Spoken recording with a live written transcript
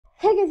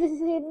guys, this is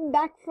Hayden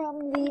back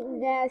from the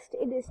nest.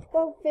 It is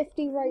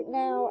 12:50 right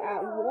now.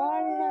 At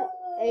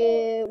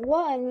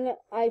 1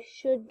 I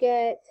should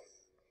get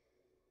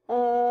at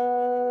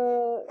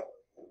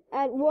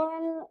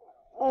 1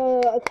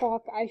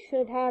 o'clock I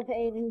should have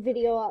a new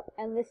video up,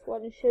 and this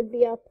one should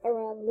be up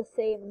around the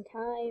same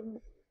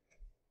time.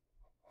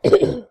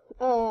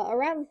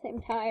 Around the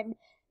same time.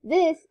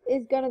 This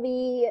is gonna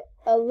be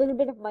a little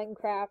bit of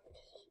Minecraft.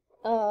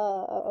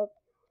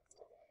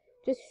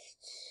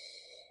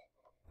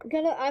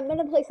 I'm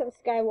gonna play some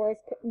Skywars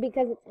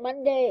because it's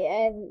Monday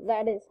and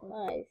that is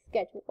my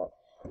schedule.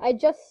 I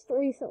just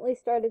recently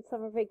started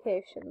summer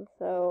vacation,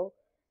 so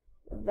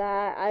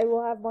that I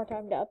will have more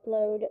time to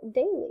upload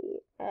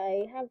daily.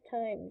 I have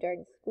time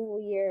during school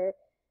year,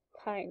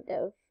 kind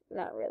of,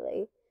 not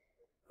really.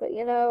 But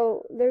you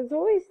know, there's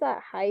always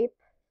that hype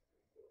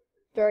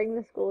during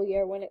the school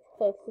year when it's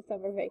close to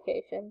summer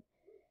vacation.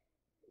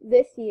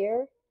 This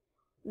year,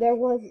 there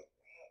was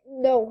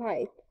no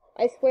hype.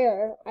 I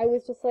swear, I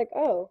was just like,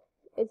 oh,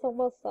 it's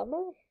almost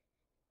summer?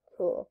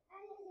 Cool.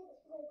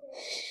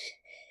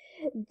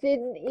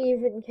 Didn't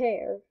even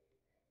care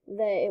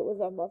that it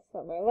was almost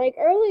summer. Like,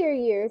 earlier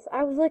years,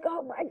 I was like,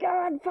 oh my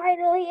god,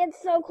 finally,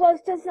 it's so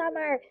close to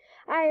summer!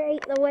 I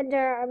hate the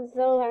winter, I'm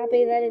so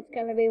happy that it's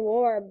gonna be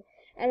warm.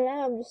 And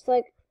now I'm just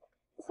like,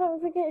 summer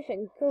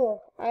vacation,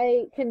 cool.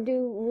 I can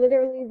do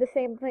literally the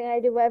same thing I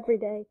do every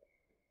day.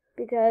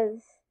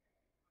 Because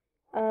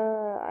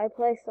I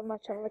play so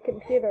much on the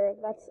computer.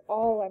 That's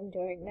all I'm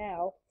doing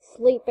now.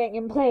 Sleeping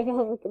and playing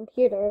on the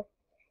computer.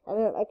 And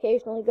then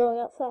occasionally going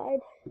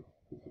outside.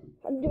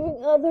 I'm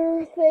doing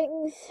other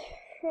things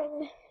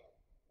and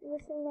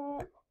this and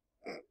that.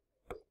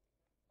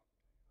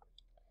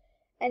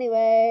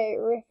 Anyway,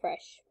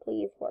 refresh.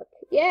 Please work.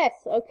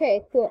 Yes,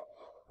 okay, cool.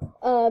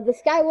 The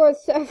Skywars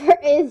server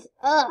is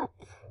up.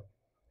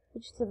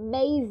 Which is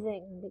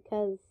amazing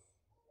because...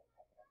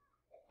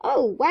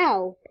 Oh,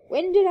 wow.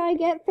 When did I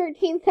get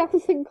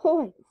 13,000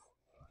 coins?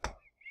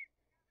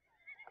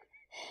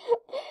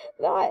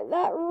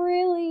 That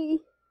really,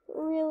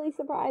 really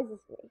surprises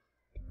me.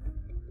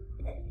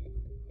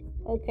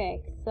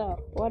 Okay, so,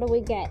 what do we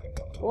get?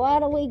 What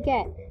do we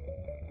get?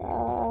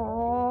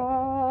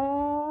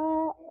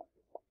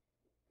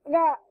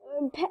 Got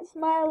a pet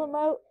smile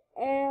emote,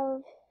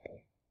 and...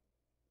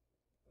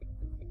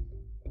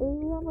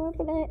 Ooh, I'm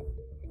opening it.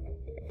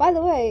 By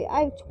the way,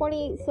 I have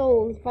 28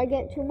 souls. If I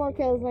get 2 more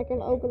kills, I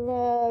can open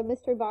the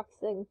mystery box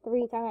thing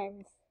 3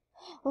 times.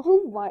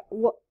 Oh my,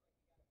 what?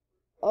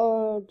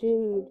 Oh,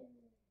 dude.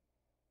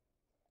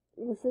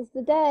 This is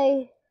the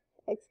day.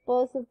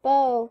 Explosive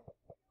bow.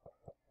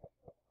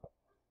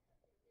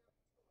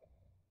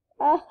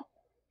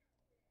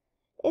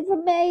 It's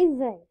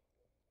amazing.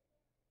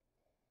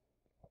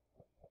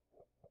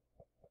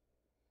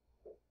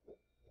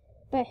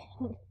 Bam.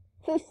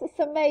 This is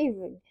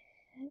amazing.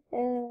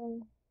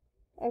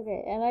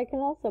 Okay, and I can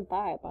also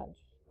buy a bunch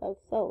of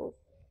souls.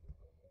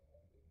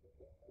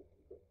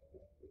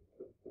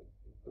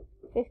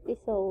 50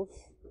 souls.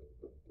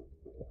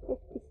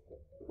 50,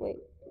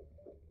 wait.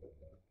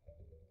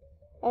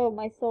 Oh,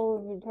 my soul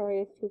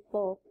inventory is too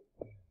full.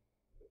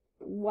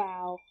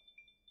 Wow.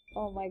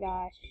 Oh my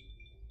gosh.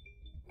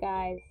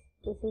 Guys,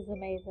 this is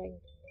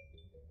amazing.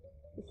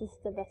 This is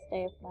the best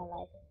day of my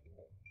life.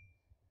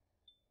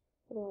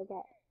 What do I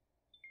get?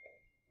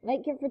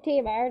 Make it for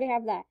team, I already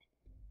have that.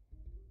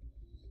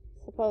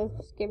 Suppose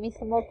just give me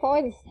some more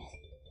coins.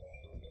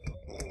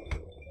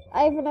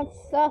 I have enough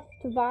stuff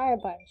to buy a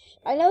bunch.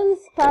 I know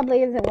this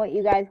probably isn't what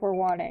you guys were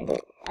wanting.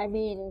 I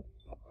mean,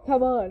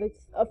 come on,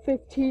 it's a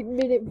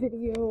 15-minute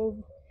video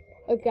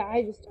of a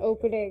guy just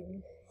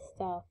opening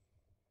stuff.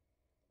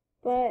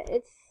 But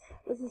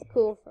this is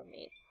cool for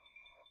me.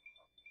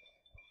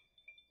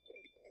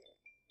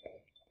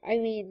 I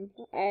mean,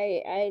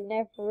 I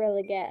never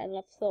really get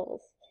enough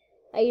souls.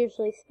 I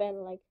usually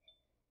spend like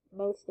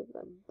most of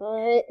them,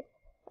 but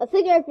a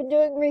thing I've been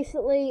doing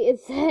recently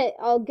is that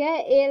I'll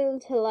get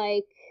into,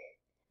 like,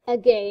 a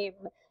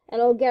game, and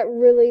I'll get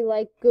really,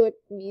 like, good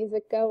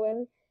music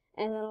going,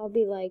 and then I'll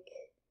be, like,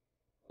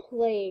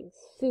 playing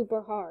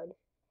super hard,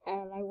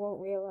 and I won't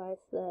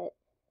realize that,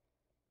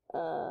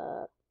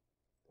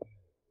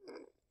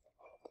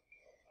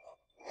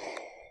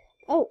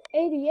 oh,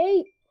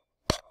 88!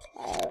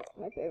 That's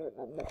my favorite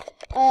number.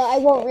 I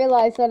won't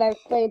realize that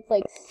I've played,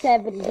 like,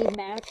 70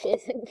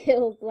 matches and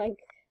killed,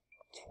 like,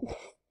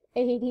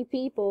 80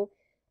 people.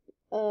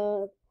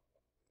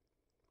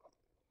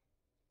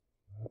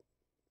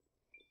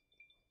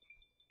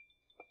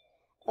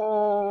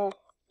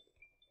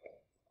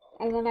 And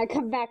then I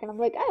come back and I'm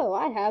like, oh,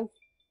 I have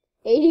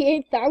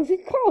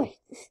 88,000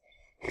 coins.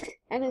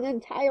 And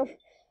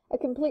a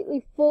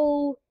completely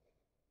full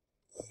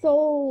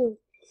soul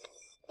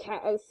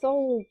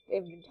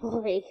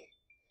inventory.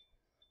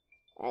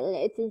 And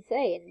it's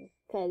insane,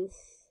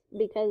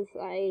 because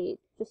I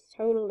just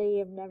totally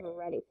am never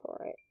ready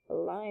for it.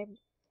 Lime.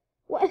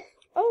 What?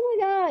 Oh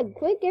my god,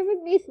 quit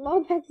giving me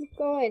small packs of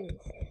coins.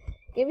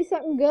 Give me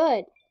something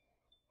good.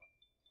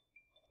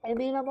 I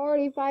mean, I'm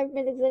already 5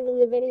 minutes into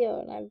the video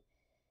and I've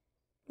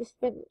just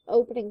been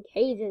opening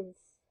cages.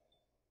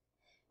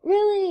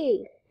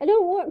 Really? I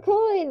don't want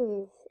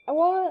coins. I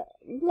want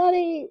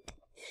bloody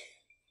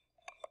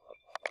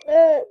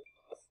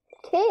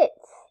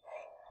kits.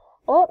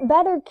 I want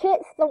better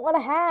kits than what I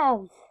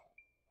have.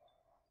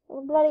 I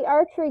want a bloody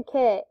archery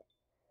kit.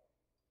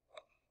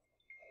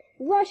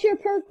 Rush your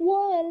perk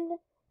 1.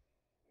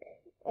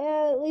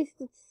 At least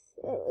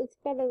it's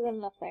better than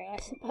nothing, I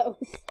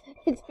suppose.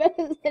 It's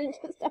better than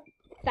just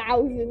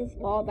 1,000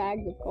 small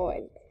bags of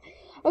coins.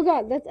 Oh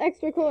god, that's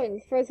extra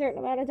coins for a certain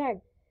amount of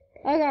time.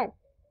 Oh god.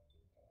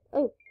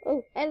 Oh,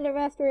 Ender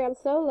Mastery on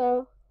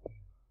solo.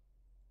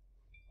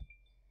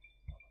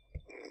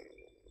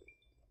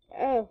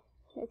 Oh,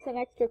 it's an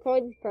extra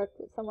coins perk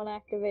that someone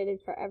activated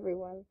for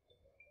everyone.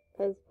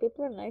 Because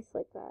people are nice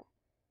like that.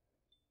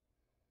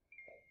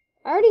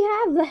 I already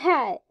have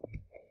that!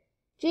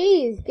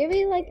 Jeez, give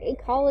me like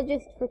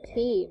ecologist for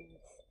teams.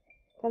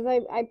 Because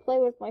I play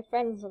with my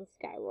friends on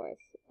Skywars.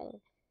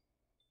 And,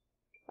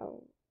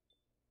 oh,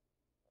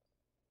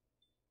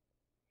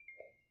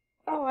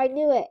 I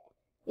knew it!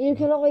 You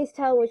can always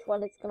tell which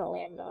one it's gonna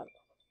land on.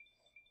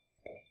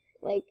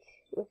 Like,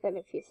 within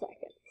a few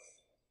seconds.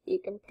 You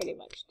can pretty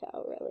much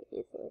tell really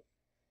easily.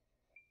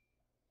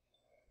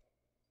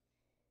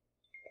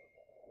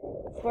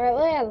 That's where it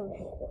lands.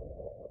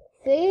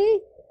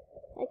 See?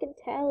 I can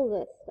tell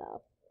this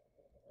stuff.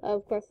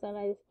 Of course, then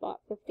I just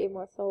bought 50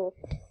 more souls.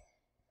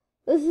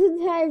 This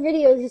entire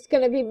video is just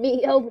gonna be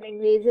me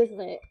opening these, isn't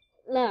it?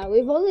 No,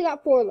 we've only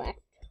got 4 left.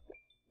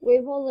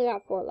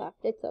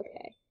 It's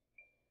okay.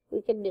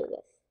 We can do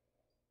this.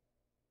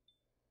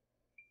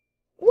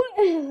 What?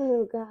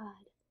 Oh,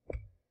 God.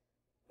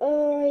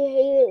 Oh, I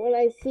hate it when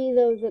I see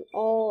those at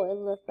all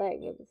in the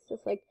thing. It's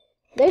just like,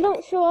 they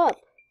don't show up.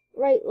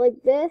 Right,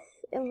 like this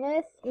and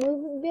this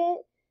moving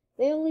bit,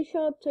 they only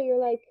show up till you're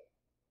like,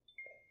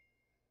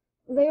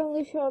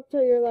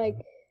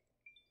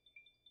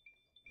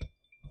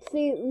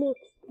 see, look,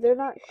 they're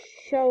not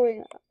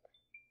showing up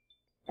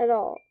at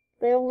all.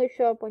 They only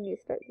show up when you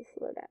start to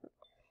slow down.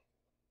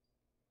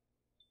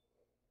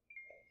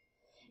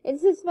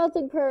 Instant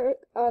smelting perk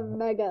on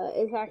Mega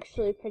is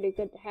actually pretty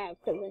good to have,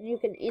 because then you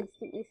can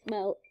instantly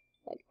smelt,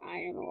 like,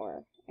 iron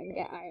ore and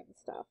get iron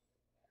stuff.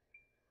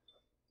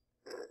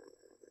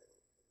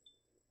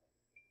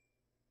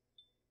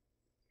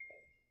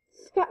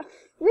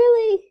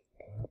 Really?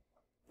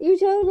 You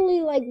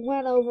totally, like,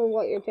 went over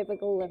what your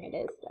typical limit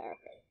is there.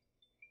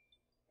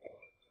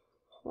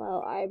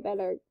 Well,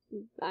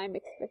 I'm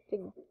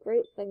expecting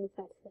great things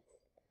out of this.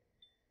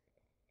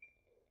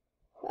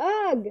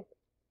 Ugh!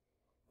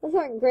 Those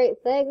aren't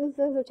great things,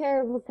 those are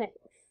terrible things.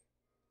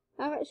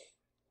 How much?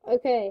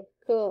 Okay,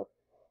 cool.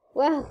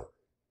 Well,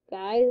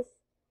 guys,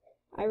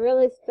 I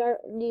really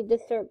need to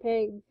start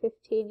paying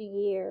 15 a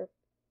year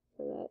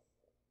for this.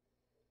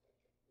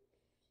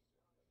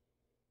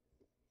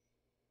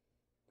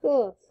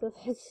 Cool, so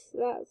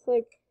that's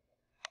like,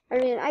 I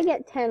mean, I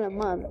get 10 a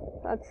month.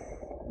 That's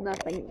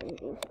nothing to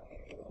me.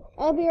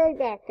 I'll be right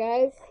back,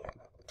 guys.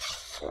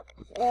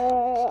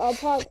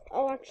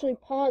 I'll actually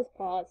pause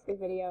the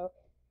video,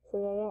 so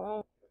I don't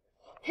run.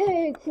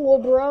 Hey, cool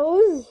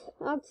bros!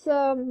 That's,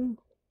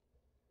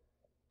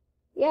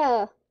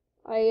 yeah,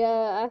 I,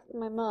 asked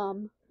my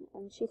mom,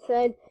 and she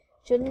said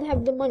shouldn't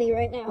have the money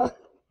right now.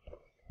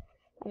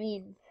 I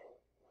mean,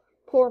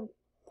 poor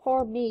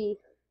me.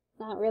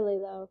 Not really,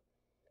 though,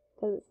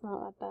 because it's not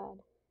that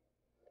bad.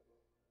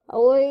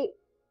 I'll wait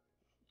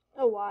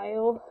a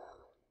while.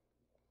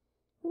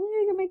 I think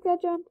I can make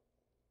that jump.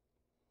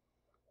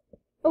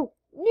 Oh,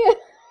 yeah!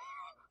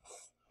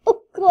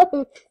 So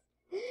close!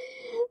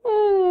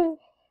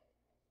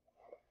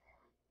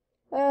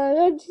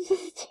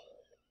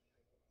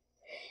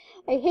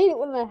 I hate it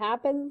when that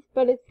happens,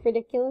 but it's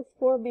ridiculous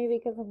for me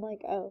because I'm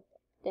like, oh,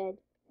 dead.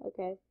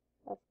 Okay,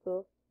 that's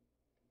cool.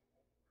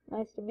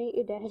 Nice to meet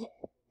you, Dad.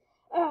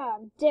 Ah,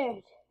 I'm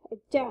dead. I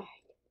died.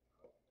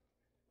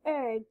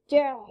 I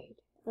died.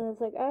 And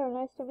it's like, oh,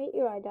 nice to meet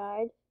you, I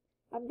died.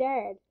 I'm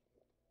dead.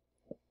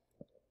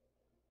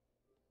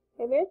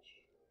 Hey,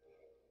 bitch.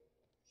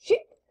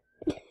 Shit!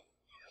 I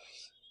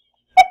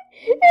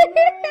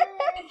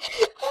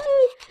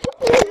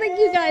don't think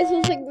you guys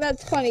will think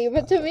that's funny,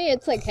 but to me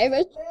it's like, hey,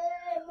 bitch.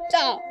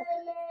 Oh,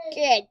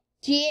 god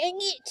dang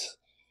it.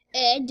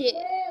 And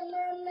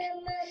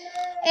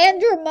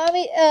your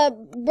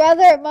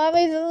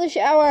mommy's in the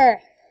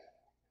shower.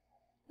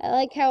 I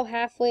like how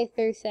halfway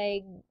through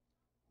saying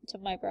to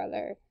my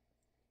brother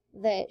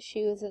that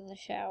she was in the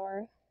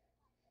shower,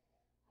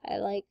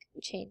 I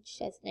changed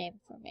his name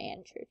from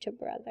Andrew to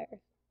brother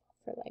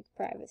for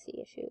privacy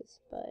issues,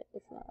 but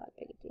it's not that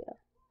big a deal.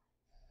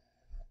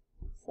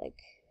 It's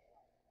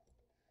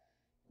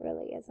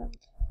really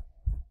isn't.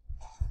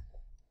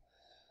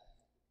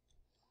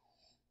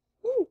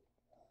 Woo.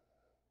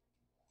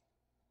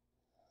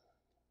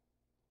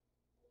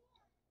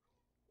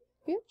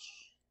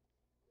 Bitch.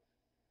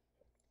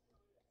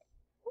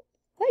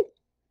 Hey.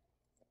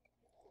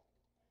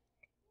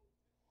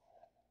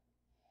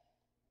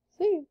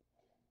 See.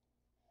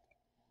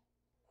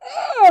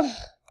 Ugh.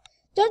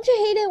 Don't you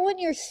hate it when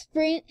your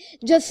sprint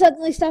just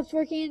suddenly stops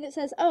working and it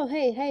says, oh,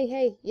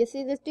 hey, you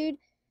see this dude?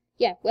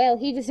 Yeah, well,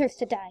 he deserves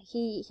to die.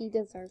 He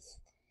deserves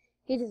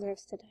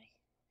to die.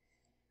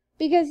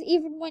 Because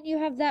even when you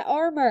have that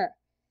armor,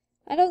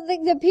 I don't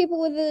think the people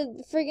with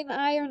the friggin'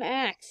 iron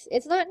axe,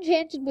 it's not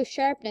enchanted with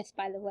sharpness,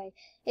 by the way.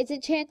 It's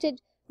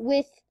enchanted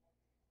with,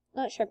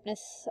 not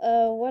sharpness,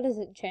 what is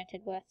it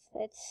enchanted with?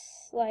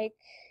 It's like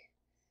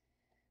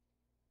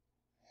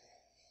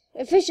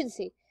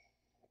efficiency.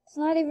 It's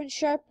not even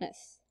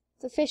sharpness.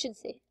 It's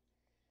efficiency.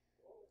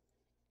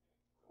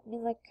 I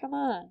mean, like, come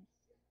on.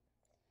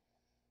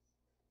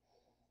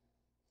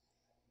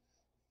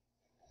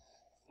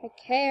 If I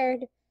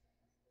cared.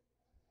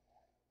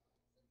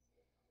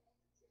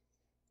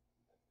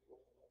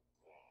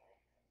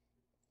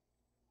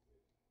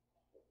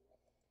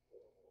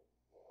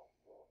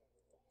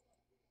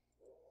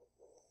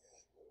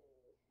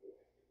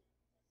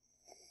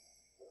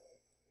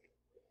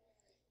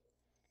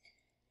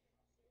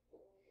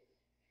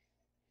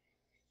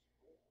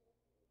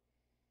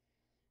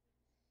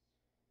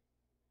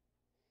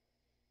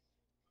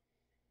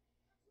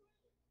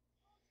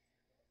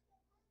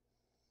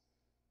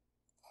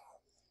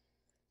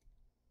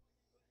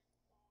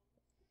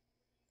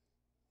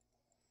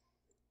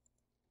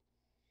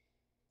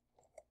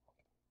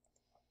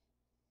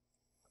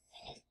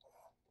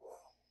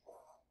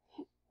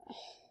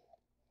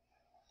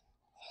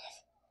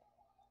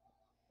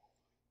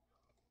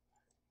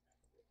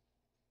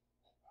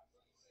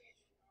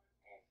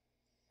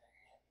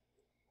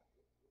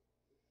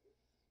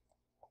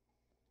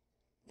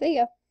 There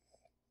you go.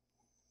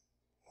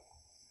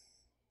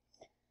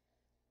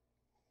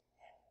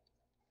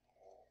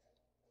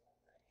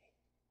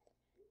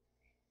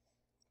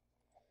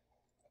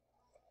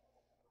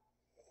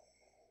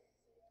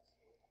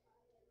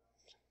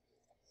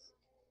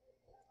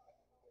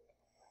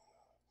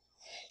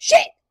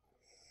 Shit!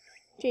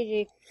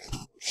 GG.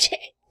 Shit.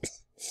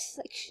 It's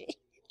like shit.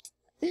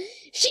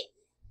 Shit!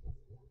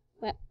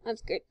 Well,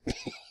 that's good.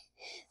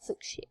 It's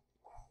like shit.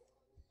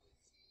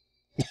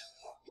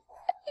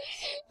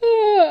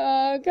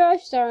 Oh,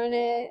 gosh darn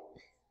it.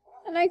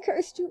 And I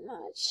cursed too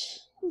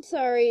much. I'm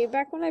sorry.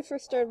 Back when I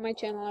first started my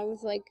channel, I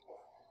was like,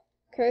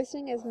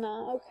 cursing is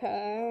not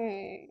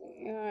okay.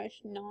 Yeah,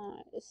 it's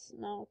not. It's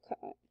not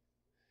okay.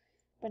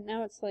 But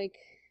now it's like,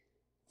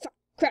 fuck,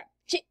 crap,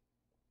 shit,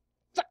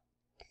 fuck,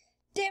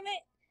 damn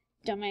it,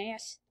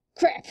 dumbass,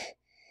 crap.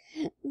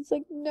 It's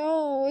like,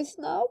 no, it's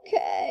not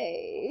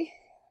okay.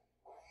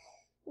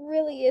 It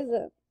really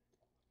isn't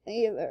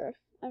either.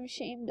 I'm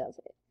ashamed of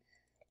it.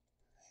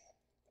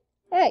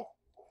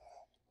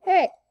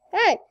 Hey,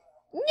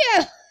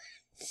 no!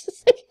 It's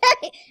just like,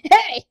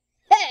 hey,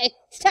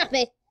 stop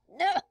it,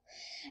 no!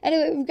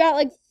 Anyway, we've got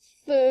like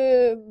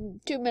 2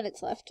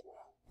 minutes left.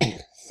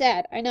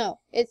 Sad, I know.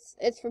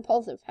 It's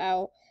repulsive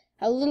how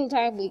little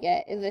time we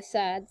get in this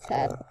sad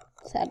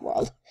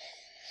world.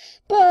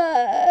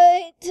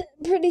 But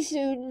pretty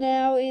soon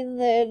now, in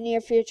the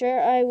near future,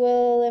 I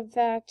will in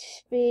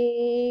fact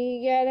be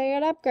getting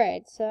an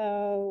upgrade.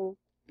 So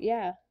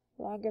yeah,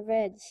 longer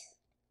vids.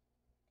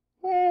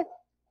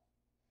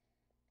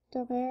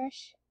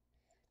 Dumbass.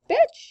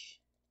 Bitch!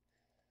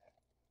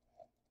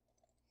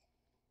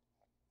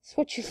 That's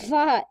what you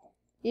thought.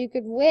 You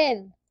could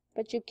win,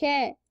 but you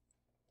can't.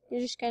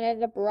 You're just gonna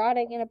end up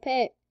rotting in a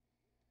pit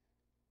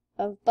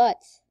of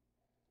butts.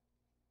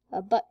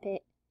 A butt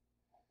pit.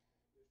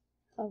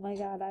 Oh my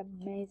god, I'm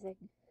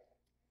amazing.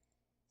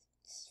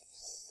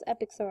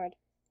 Epic sword.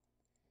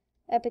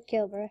 Epic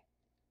kill, bruh.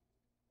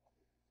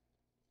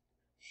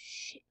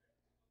 Shit.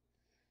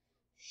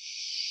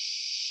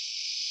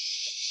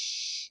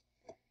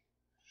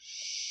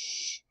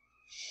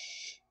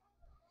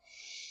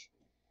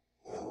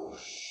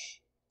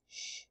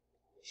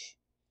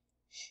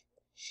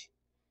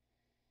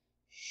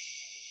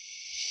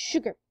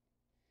 Sugar.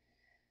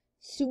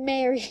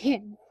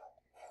 Sumerian.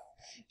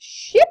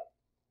 Ship.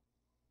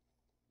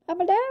 I'm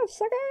a dev,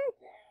 sucker.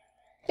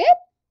 Bip.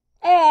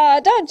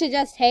 Don't you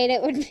just hate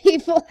it when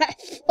people have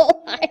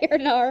full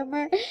iron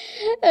armor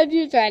and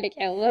you try to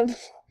kill them?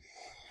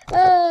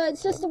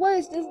 It's just the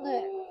worst, isn't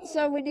it?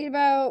 So we need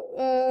about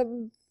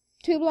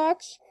 2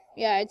 blocks.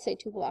 Yeah, I'd say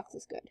 2 blocks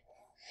is good.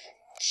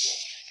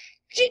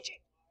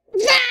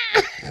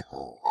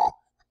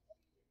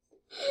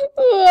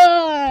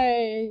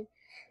 Why?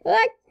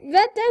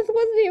 That death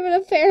wasn't even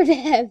a fair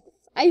death.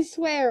 I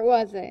swear it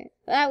wasn't.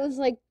 That was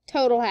like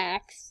total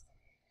hacks.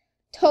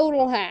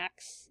 Total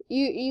hacks.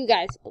 You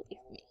guys believe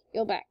me.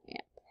 You'll back me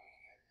up.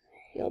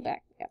 You'll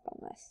back me up on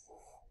this.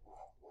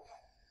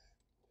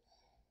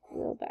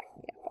 You'll back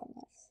me up on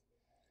this.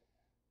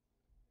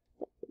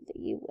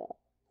 You will.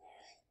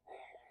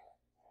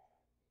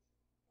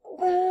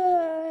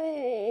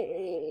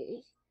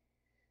 Why?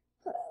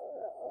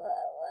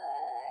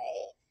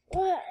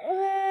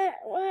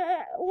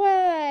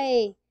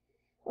 Why?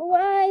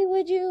 Why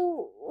would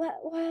you?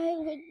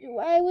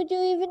 Why would you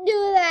even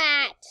do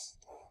that?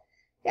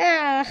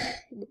 Ah,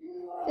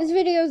 this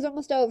video is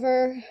almost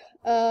over.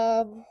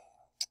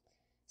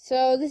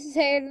 So this is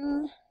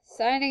Hayden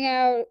signing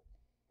out.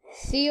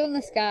 See you in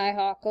the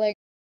Skyhawk.